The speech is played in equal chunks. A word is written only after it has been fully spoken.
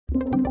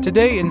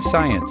Today in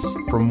Science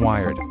from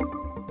Wired.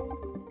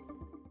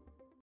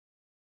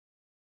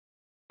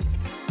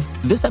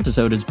 This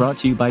episode is brought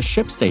to you by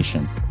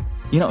ShipStation.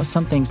 You know,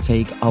 some things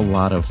take a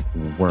lot of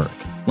work,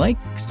 like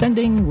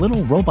sending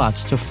little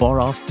robots to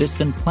far-off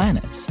distant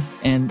planets.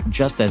 And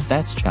just as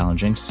that's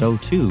challenging, so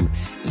too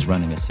is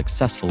running a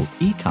successful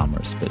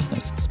e-commerce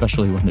business,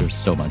 especially when there's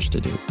so much to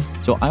do.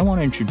 So I want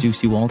to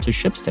introduce you all to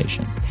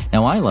ShipStation.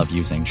 Now, I love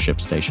using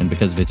ShipStation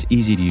because of its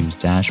easy-to-use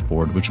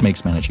dashboard, which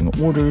makes managing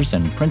orders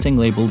and printing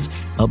labels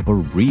a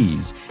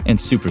breeze and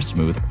super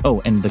smooth.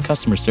 Oh, and the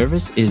customer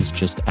service is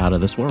just out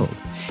of this world.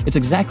 It's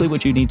exactly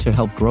what you need to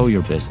help grow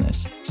your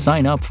business.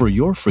 Sign up for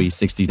your free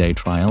 60-day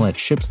trial at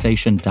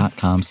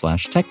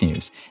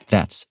shipstation.com/technews.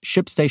 That's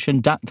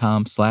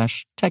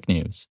shipstation.com/technews.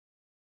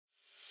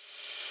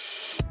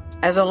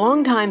 As a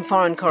longtime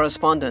foreign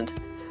correspondent,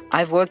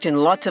 I've worked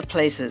in lots of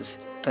places,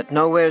 but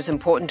nowhere as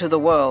important to the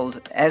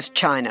world as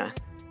China.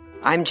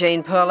 I'm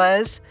Jane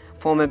Perlez,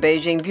 former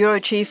Beijing bureau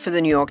chief for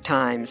the New York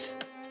Times.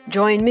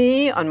 Join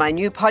me on my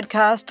new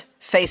podcast,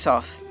 Face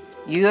Off,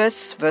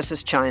 U.S.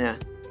 versus China,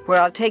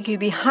 where I'll take you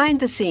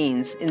behind the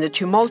scenes in the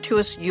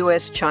tumultuous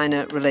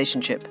U.S.-China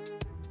relationship.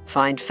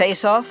 Find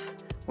Face Off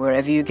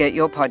wherever you get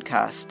your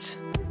podcasts.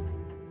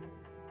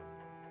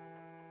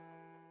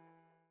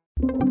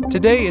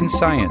 Today in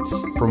Science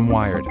from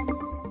Wired.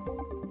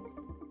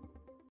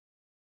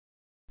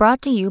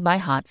 Brought to you by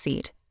Hot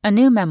Seat, a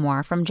new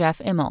memoir from Jeff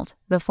Immelt,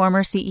 the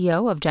former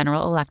CEO of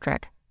General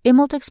Electric.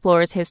 Immelt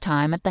explores his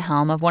time at the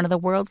helm of one of the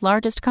world's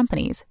largest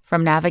companies,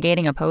 from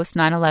navigating a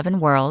post-9/11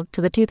 world to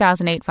the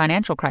 2008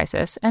 financial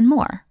crisis and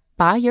more.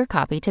 Buy your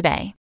copy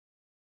today.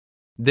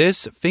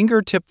 This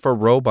fingertip for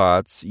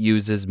robots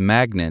uses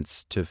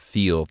magnets to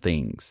feel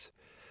things.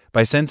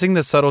 By sensing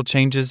the subtle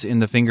changes in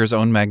the finger's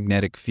own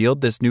magnetic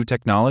field, this new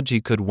technology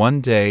could one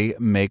day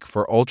make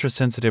for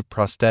ultra-sensitive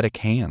prosthetic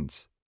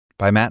hands.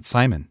 By Matt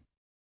Simon.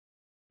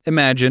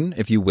 Imagine,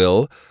 if you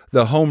will,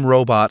 the home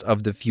robot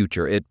of the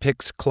future. It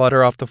picks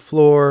clutter off the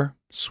floor,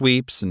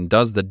 sweeps, and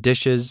does the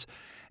dishes,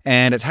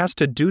 and it has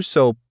to do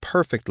so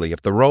perfectly.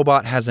 If the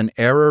robot has an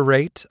error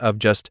rate of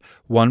just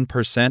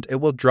 1%,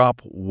 it will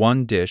drop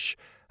one dish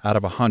out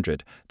of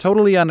 100.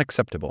 Totally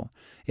unacceptable.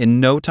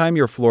 In no time,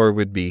 your floor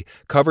would be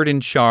covered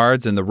in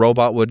shards and the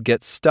robot would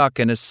get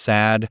stuck in a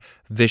sad,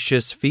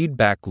 vicious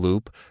feedback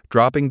loop,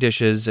 dropping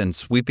dishes and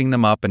sweeping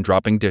them up and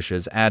dropping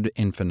dishes ad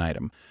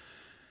infinitum.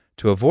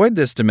 To avoid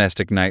this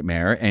domestic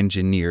nightmare,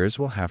 engineers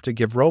will have to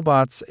give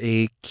robots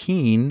a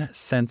keen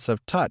sense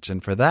of touch,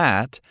 and for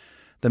that,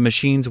 the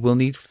machines will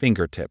need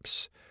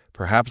fingertips,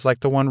 perhaps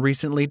like the one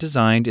recently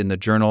designed in the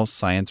journal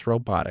Science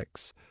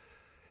Robotics.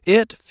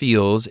 It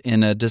feels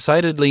in a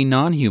decidedly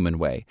non-human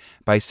way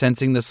by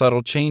sensing the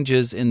subtle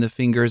changes in the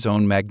finger's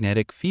own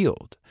magnetic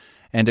field.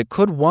 And it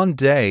could one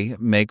day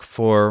make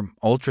for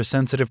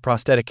ultra-sensitive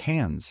prosthetic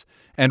hands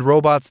and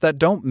robots that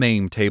don't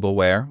maim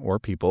tableware or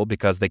people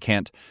because they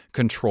can't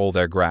control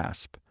their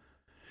grasp.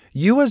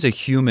 You as a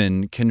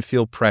human can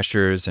feel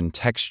pressures and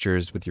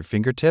textures with your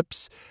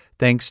fingertips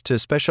thanks to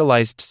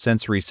specialized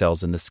sensory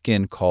cells in the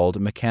skin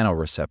called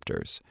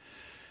mechanoreceptors.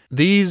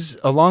 These,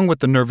 along with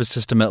the nervous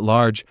system at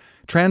large,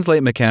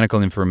 translate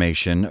mechanical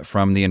information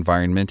from the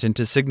environment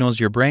into signals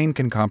your brain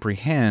can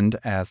comprehend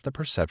as the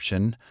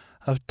perception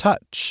of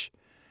touch.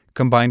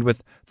 Combined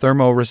with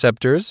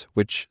thermoreceptors,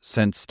 which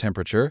sense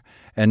temperature,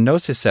 and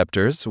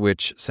nociceptors,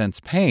 which sense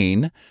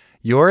pain,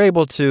 you're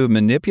able to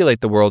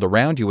manipulate the world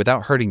around you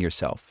without hurting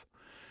yourself.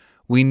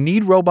 We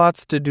need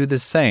robots to do the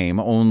same,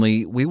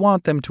 only we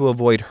want them to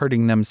avoid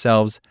hurting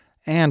themselves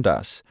and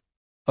us.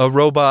 A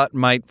robot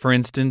might, for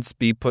instance,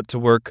 be put to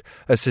work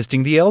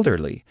assisting the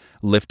elderly,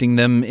 lifting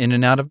them in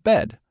and out of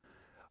bed.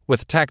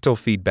 With tactile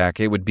feedback,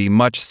 it would be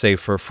much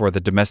safer for the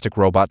domestic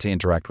robot to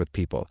interact with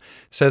people,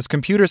 says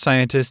computer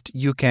scientist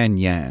Yukan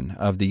Yan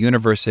of the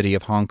University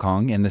of Hong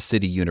Kong and the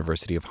City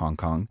University of Hong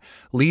Kong,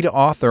 lead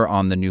author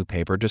on the new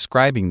paper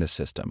describing the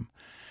system.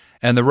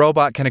 And the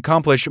robot can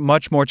accomplish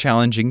much more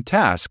challenging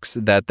tasks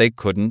that they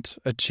couldn't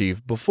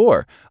achieve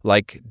before,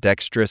 like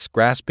dexterous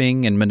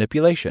grasping and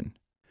manipulation.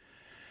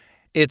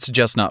 It's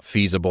just not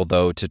feasible,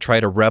 though, to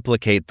try to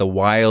replicate the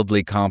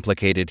wildly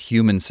complicated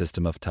human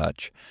system of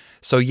touch.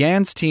 So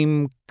Yan's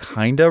team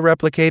kinda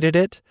replicated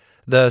it.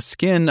 The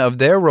skin of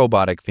their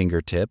robotic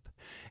fingertip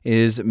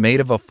is made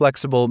of a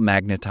flexible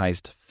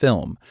magnetized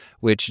film,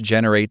 which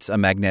generates a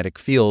magnetic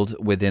field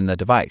within the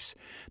device.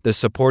 The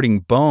supporting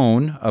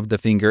bone of the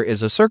finger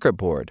is a circuit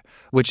board,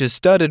 which is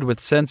studded with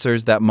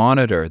sensors that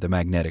monitor the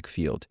magnetic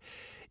field.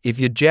 If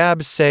you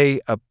jab, say,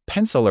 a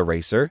pencil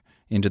eraser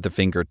into the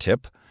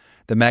fingertip,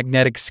 the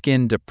magnetic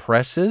skin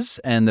depresses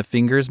and the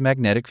finger's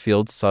magnetic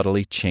field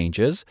subtly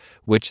changes,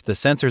 which the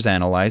sensors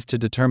analyze to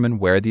determine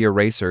where the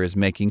eraser is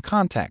making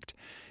contact.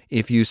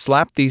 If you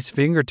slap these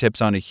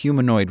fingertips on a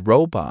humanoid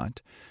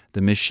robot,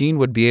 the machine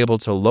would be able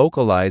to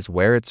localize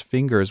where its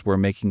fingers were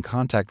making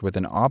contact with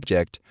an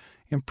object,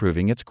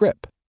 improving its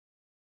grip.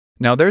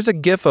 Now, there's a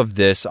GIF of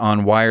this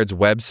on Wired's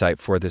website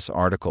for this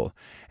article,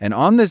 and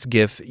on this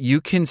GIF, you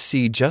can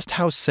see just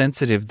how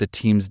sensitive the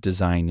team's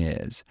design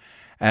is.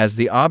 As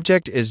the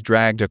object is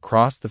dragged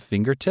across the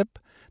fingertip,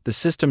 the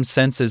system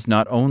senses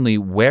not only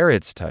where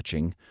it's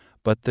touching,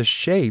 but the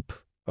shape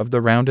of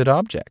the rounded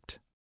object.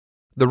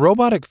 The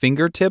robotic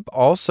fingertip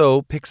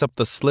also picks up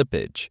the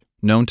slippage,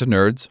 known to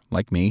nerds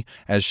like me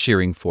as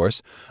shearing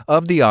force,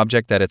 of the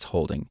object that it's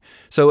holding.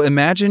 So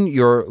imagine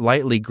you're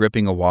lightly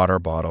gripping a water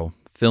bottle,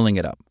 filling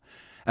it up.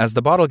 As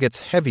the bottle gets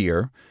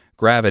heavier,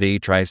 gravity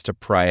tries to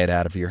pry it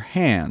out of your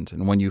hand.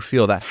 And when you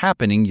feel that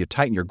happening, you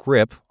tighten your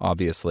grip,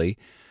 obviously.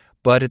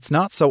 But it's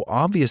not so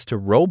obvious to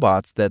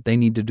robots that they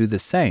need to do the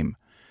same.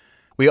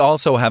 We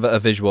also have a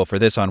visual for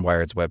this on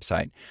Wired's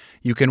website.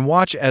 You can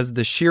watch as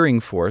the shearing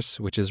force,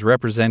 which is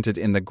represented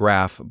in the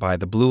graph by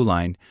the blue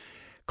line,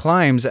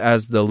 climbs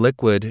as the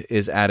liquid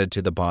is added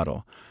to the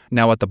bottle.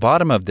 Now, at the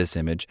bottom of this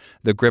image,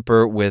 the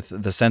gripper with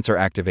the sensor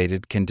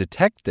activated can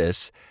detect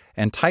this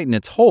and tighten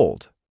its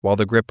hold, while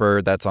the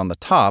gripper that's on the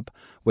top,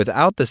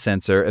 without the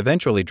sensor,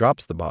 eventually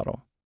drops the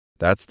bottle.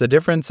 That's the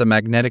difference a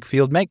magnetic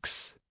field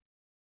makes.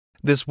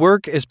 This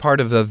work is part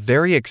of a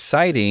very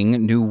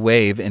exciting new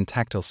wave in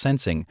tactile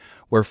sensing,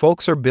 where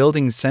folks are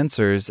building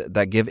sensors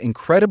that give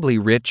incredibly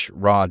rich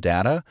raw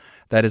data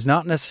that is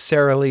not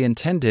necessarily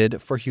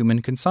intended for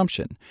human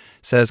consumption,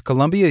 says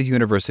Columbia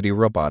University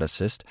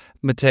roboticist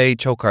Matej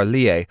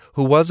Chokarlie,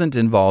 who wasn't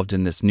involved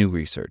in this new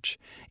research.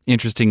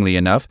 Interestingly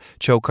enough,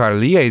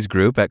 Chokarlie's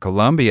group at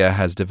Columbia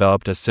has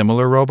developed a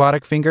similar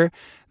robotic finger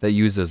that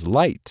uses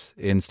light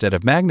instead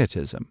of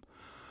magnetism.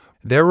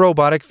 Their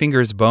robotic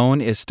finger's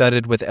bone is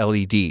studded with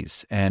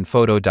LEDs and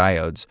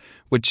photodiodes,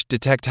 which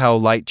detect how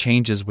light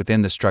changes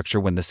within the structure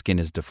when the skin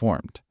is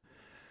deformed.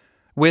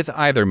 With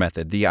either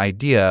method, the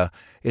idea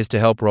is to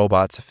help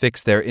robots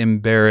fix their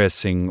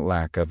embarrassing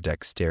lack of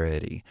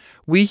dexterity.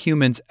 We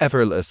humans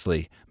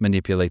effortlessly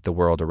manipulate the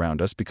world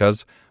around us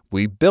because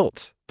we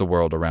built the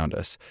world around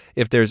us.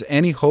 If there's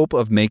any hope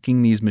of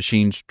making these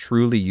machines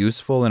truly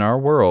useful in our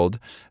world,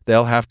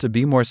 they'll have to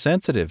be more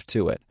sensitive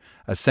to it.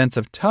 A sense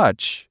of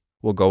touch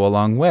will go a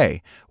long way,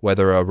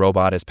 whether a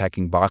robot is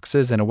packing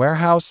boxes in a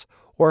warehouse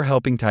or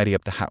helping tidy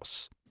up the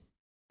house.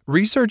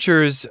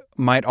 Researchers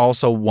might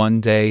also one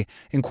day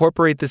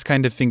incorporate this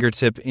kind of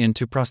fingertip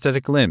into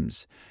prosthetic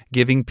limbs,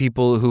 giving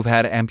people who've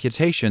had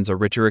amputations a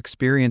richer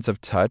experience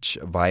of touch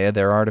via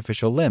their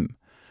artificial limb.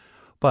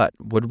 But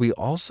would we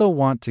also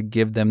want to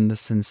give them the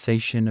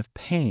sensation of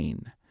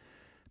pain?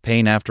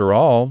 Pain, after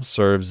all,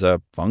 serves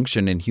a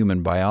function in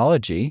human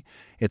biology.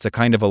 It's a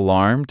kind of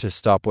alarm to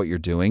stop what you're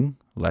doing,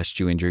 lest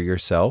you injure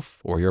yourself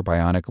or your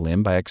bionic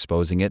limb by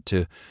exposing it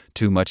to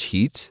too much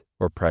heat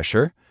or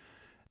pressure.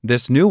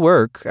 This new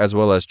work, as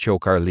well as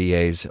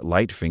Chokarlie's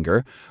light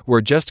finger,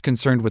 were just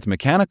concerned with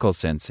mechanical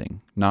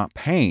sensing, not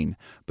pain.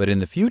 But in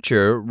the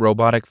future,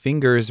 robotic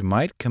fingers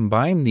might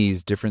combine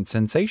these different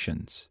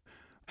sensations.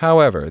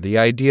 However, the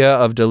idea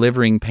of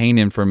delivering pain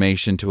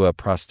information to a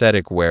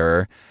prosthetic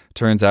wearer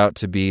turns out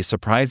to be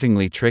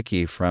surprisingly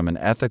tricky from an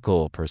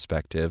ethical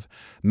perspective.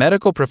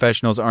 Medical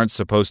professionals aren't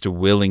supposed to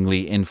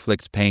willingly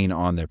inflict pain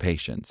on their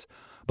patients.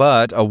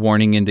 But a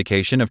warning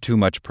indication of too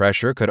much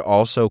pressure could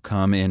also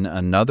come in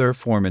another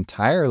form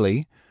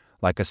entirely,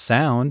 like a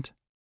sound.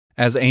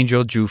 As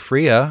Angel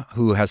Giuffria,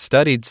 who has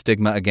studied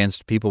stigma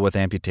against people with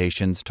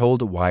amputations,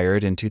 told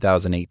Wired in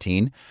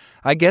 2018,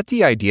 I get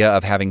the idea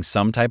of having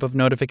some type of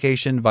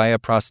notification via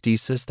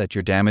prosthesis that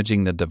you're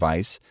damaging the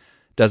device.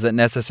 Does it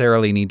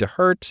necessarily need to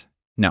hurt?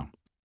 No.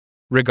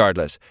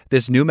 Regardless,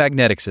 this new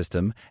magnetic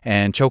system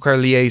and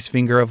Chokarlie's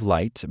finger of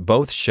light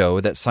both show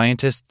that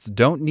scientists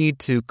don't need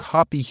to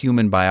copy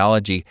human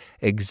biology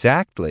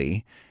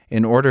exactly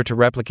in order to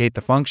replicate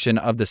the function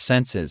of the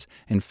senses.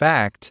 In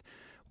fact,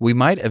 we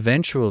might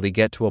eventually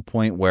get to a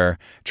point where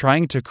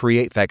trying to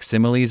create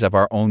facsimiles of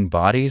our own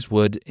bodies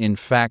would, in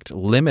fact,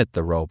 limit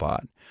the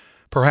robot.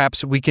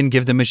 Perhaps we can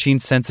give the machine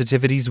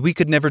sensitivities we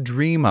could never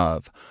dream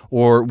of,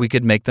 or we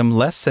could make them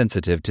less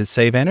sensitive to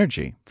save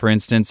energy. For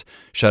instance,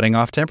 shutting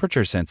off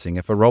temperature sensing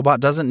if a robot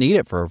doesn't need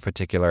it for a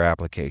particular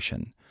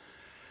application.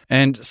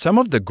 And some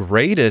of the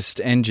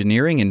greatest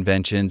engineering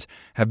inventions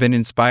have been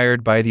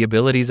inspired by the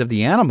abilities of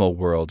the animal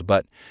world,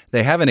 but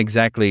they haven't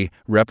exactly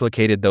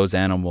replicated those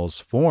animals'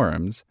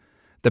 forms.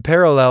 The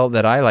parallel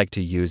that I like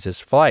to use is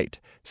flight,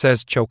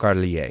 says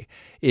Chokarlie.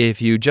 If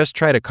you just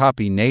try to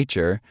copy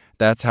nature,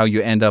 that's how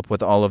you end up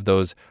with all of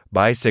those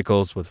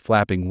bicycles with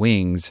flapping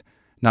wings.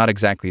 Not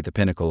exactly the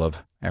pinnacle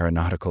of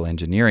aeronautical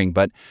engineering,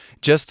 but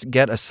just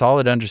get a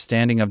solid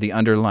understanding of the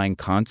underlying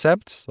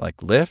concepts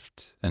like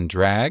lift and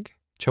drag.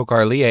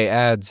 Chokarlie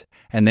adds,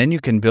 and then you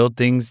can build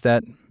things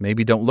that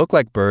maybe don't look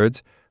like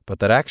birds, but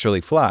that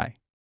actually fly.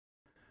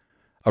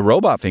 A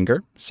robot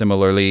finger,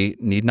 similarly,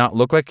 need not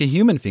look like a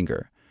human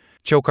finger.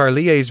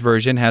 Chokarlie's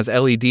version has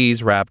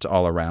LEDs wrapped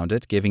all around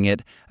it, giving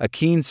it a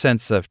keen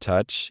sense of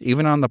touch,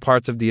 even on the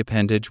parts of the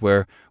appendage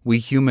where we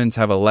humans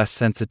have a less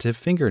sensitive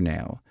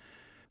fingernail.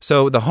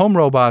 So the home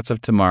robots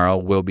of tomorrow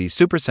will be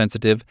super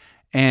sensitive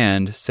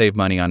and save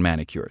money on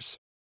manicures.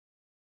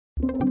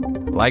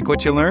 Like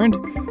what you learned?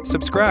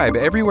 Subscribe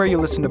everywhere you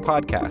listen to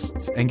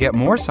podcasts and get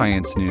more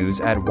science news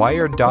at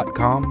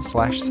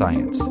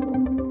wired.com/science.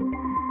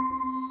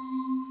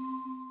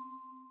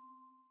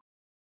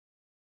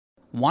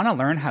 Want to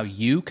learn how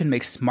you can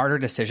make smarter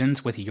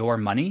decisions with your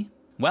money?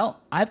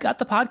 Well, I've got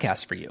the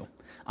podcast for you.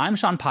 I'm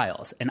Sean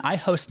Piles, and I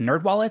host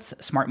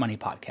NerdWallet's Smart Money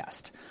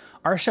Podcast.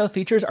 Our show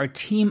features our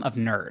team of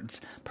nerds,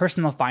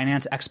 personal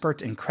finance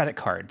experts in credit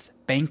cards,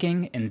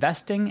 banking,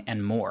 investing,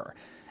 and more.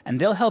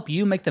 And they'll help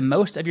you make the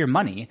most of your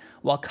money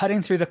while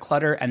cutting through the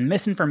clutter and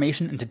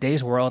misinformation in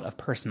today's world of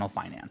personal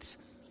finance.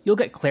 You'll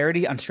get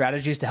clarity on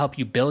strategies to help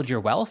you build your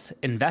wealth,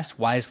 invest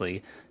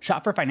wisely,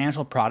 shop for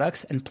financial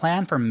products, and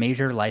plan for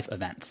major life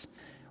events.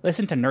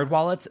 Listen to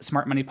NerdWallet's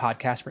Smart Money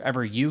Podcast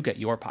wherever you get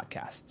your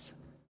podcasts.